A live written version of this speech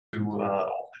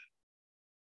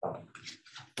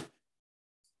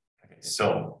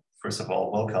So first of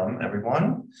all, welcome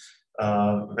everyone.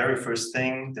 Very first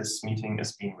thing, this meeting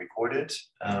is being recorded.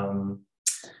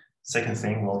 Second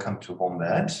thing, welcome to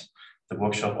WOMBAT, the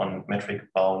workshop on metric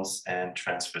bounds and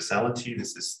transversality.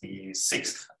 This is the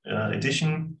 6th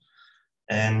edition.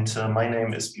 And my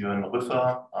name is Björn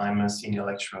Rüffer. I'm a senior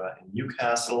lecturer in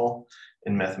Newcastle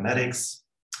in mathematics.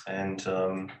 And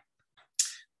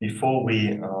before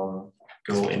we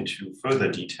go into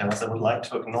further details, I would like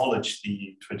to acknowledge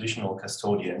the traditional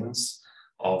custodians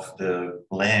of the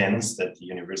lands that the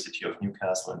University of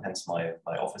Newcastle and hence my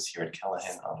office here at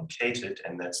Callahan are located,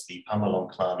 and that's the Pamalong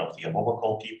clan of the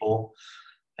Abobakal people.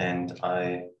 And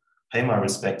I pay my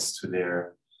respects to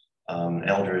their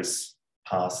elders,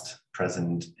 past,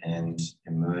 present, and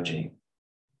emerging.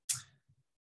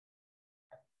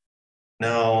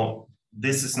 Now,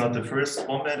 this is not the first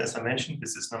WOMBAT, as I mentioned.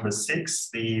 This is number 6.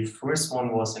 The first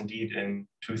one was indeed in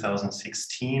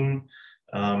 2016,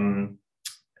 and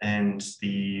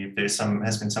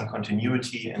has been some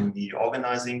continuity in the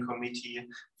organizing committee.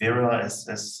 Vera has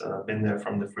been there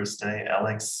from the first day.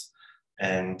 Alex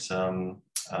and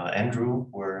Andrew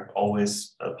were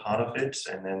always a part of it,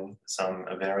 and then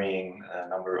a varying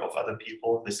number of other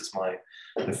people. This is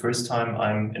the first time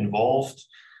I'm involved,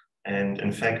 and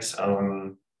in fact,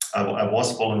 I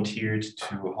was volunteered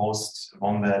to host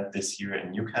WOMBAT this year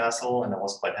in Newcastle, and I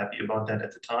was quite happy about that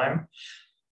at the time.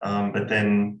 But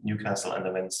then Newcastle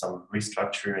underwent some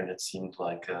restructure, and it seemed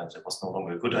like it was no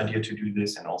longer a good idea to do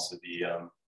this. And also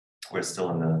we're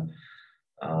still in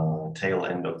the tail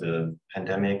end of the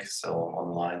pandemic, so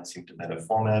online seemed a better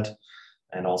format.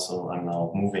 And also I'm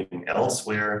now moving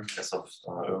elsewhere as of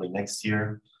early next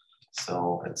year.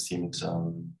 So it seemed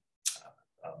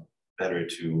better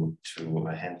to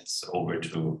hand this over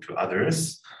to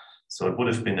others. So it would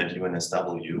have been at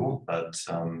UNSW, but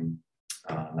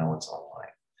now it's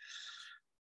online.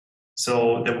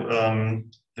 So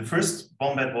the first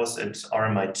WOMBAT was at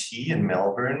RMIT in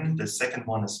Melbourne, the second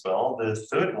one as well. The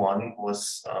third one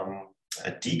was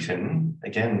at Deakin,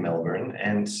 again Melbourne,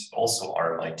 and also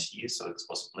RMIT, so it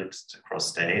was split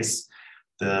across days.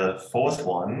 The fourth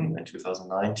one in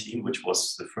 2019, which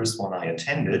was the first one I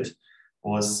attended,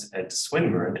 was at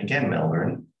Swinburne, again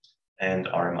Melbourne, and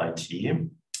RMIT.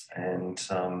 And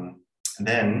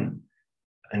then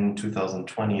in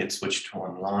 2020, it switched to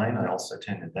online. I also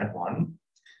attended that one.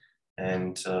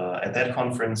 And at that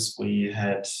conference, we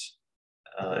had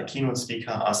a keynote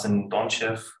speaker, Asen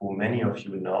Donchev, who many of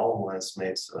you know, who has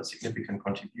made significant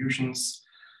contributions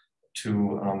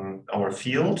to our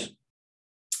field.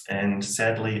 And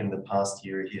sadly, in the past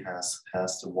year, he has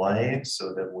passed away,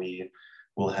 so that we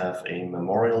will have a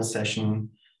memorial session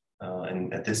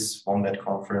at this WOMBAT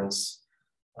conference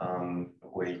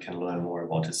where you can learn more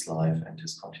about his life and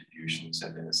his contributions.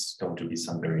 And there's going to be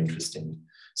some very interesting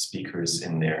speakers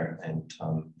in there. And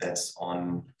that's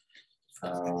on,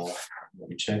 let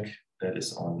me check, that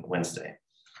is on Wednesday.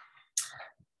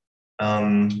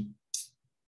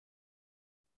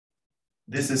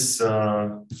 This is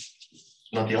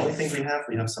not the only thing we have.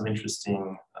 We have some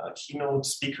interesting keynote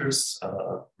speakers,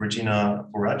 Regina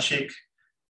Boracik,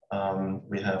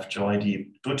 we have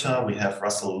Joydeep Dutta, we have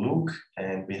Russell Luke,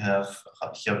 and we have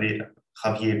Javier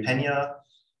Pena,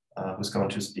 who's going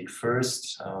to speak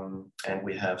first, and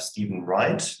we have Stephen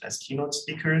Wright as keynote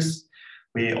speakers.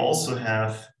 We also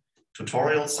have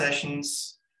tutorial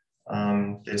sessions.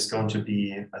 There's going to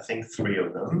be, I think, 3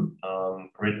 of them.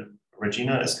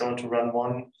 Regina is going to run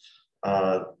one.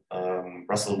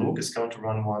 Russell Luke is going to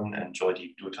run one, and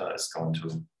Joydeep Dutta is going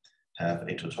to have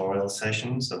a tutorial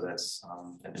session. So that's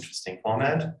an interesting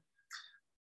format.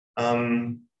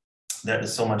 That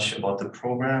is so much about the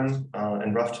program.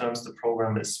 In rough terms, the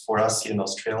program is for us here in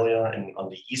Australia and on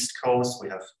the East Coast. We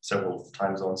have several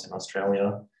time zones in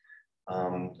Australia.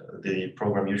 The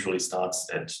program usually starts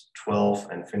at 12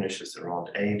 and finishes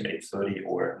around 8, 8:30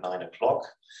 or 9 o'clock.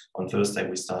 On Thursday,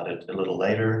 we started a little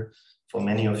later. For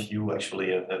many of you,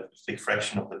 actually, a big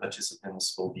fraction of the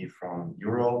participants will be from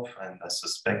Europe, and I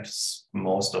suspect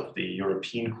most of the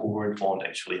European cohort won't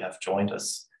actually have joined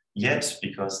us yet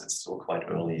because it's still quite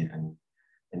early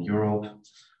in Europe.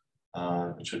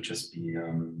 It should just be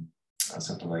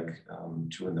something like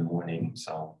 2 in the morning,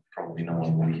 so probably no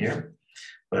one will be here.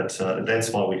 But that's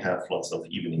why we have lots of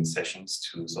evening sessions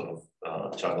to sort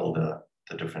of juggle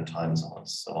the different time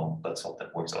zones. So let's hope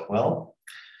that works out well.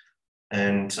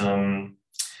 And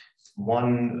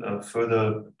one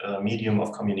further medium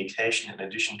of communication, in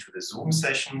addition to the Zoom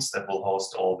sessions that will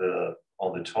host all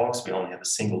the talks, we only have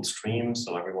a single stream,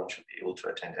 so everyone should be able to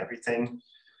attend everything.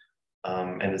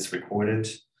 And it's recorded.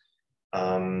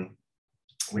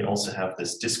 We also have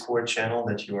this Discord channel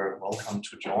that you are welcome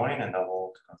to join, and I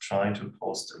will try to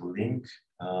post a link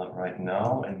right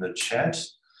now in the chat.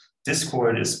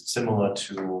 Discord is similar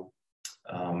to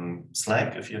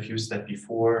Slack, if you've used that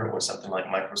before, or something like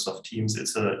Microsoft Teams.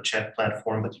 It's a chat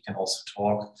platform, but you can also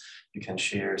talk, you can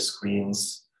share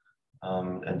screens,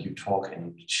 and you talk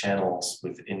in channels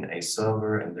within a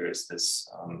server, and there is this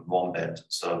WOMBAT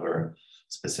server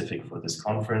specific for this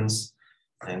conference.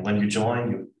 And when you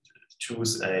join, you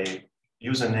choose a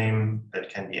username that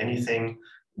can be anything.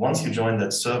 Once you join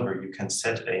that server, you can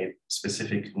set a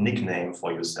specific nickname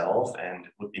for yourself, and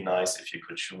it would be nice if you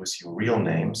could choose your real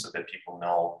name so that people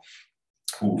know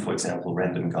who, for example,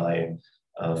 random guy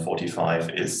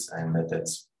 45 is, and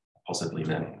that's possibly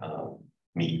then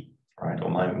me, right? Or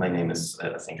my name is,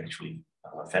 I think, actually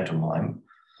Phantom Mime,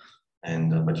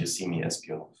 and but you see me as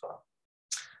Björnhofer.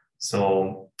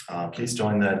 So please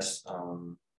join that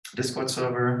Discord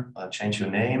server, change your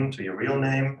name to your real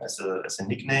name as a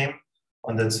nickname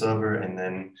on that server, and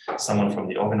then someone from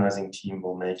the organizing team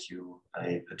will make you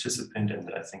a participant.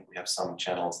 And I think we have some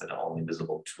channels that are only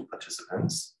visible to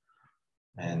participants.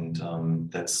 And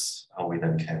that's how we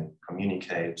then can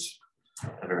communicate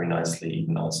very nicely,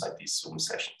 even outside these Zoom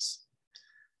sessions.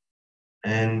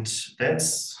 And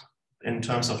that's, in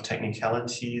terms of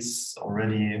technicalities,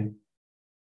 already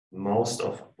most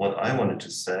of what I wanted to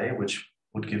say, which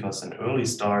would give us an early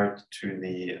start to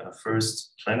the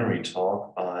first plenary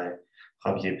talk by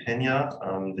Javier Peña.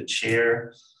 The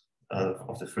chair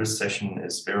of the first session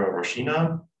is Vera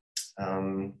Roshina.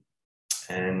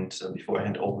 And before I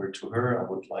hand over to her, I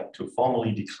would like to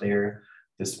formally declare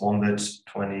this WOMBAT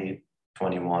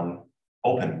 2021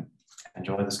 open.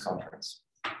 Enjoy this conference.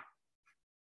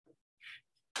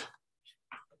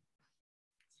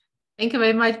 Thank you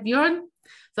very much, Björn.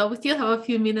 So we still have a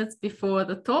few minutes before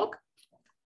the talk.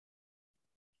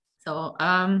 So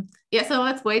yeah, so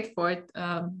let's wait for it.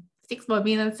 6 more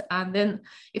minutes, and then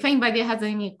if anybody has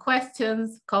any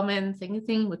questions, comments,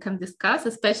 anything we can discuss,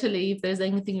 especially if there's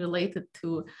anything related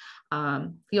to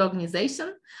the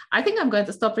organization. I think I'm going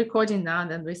to stop recording now and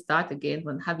then restart again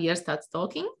when Javier starts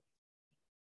talking.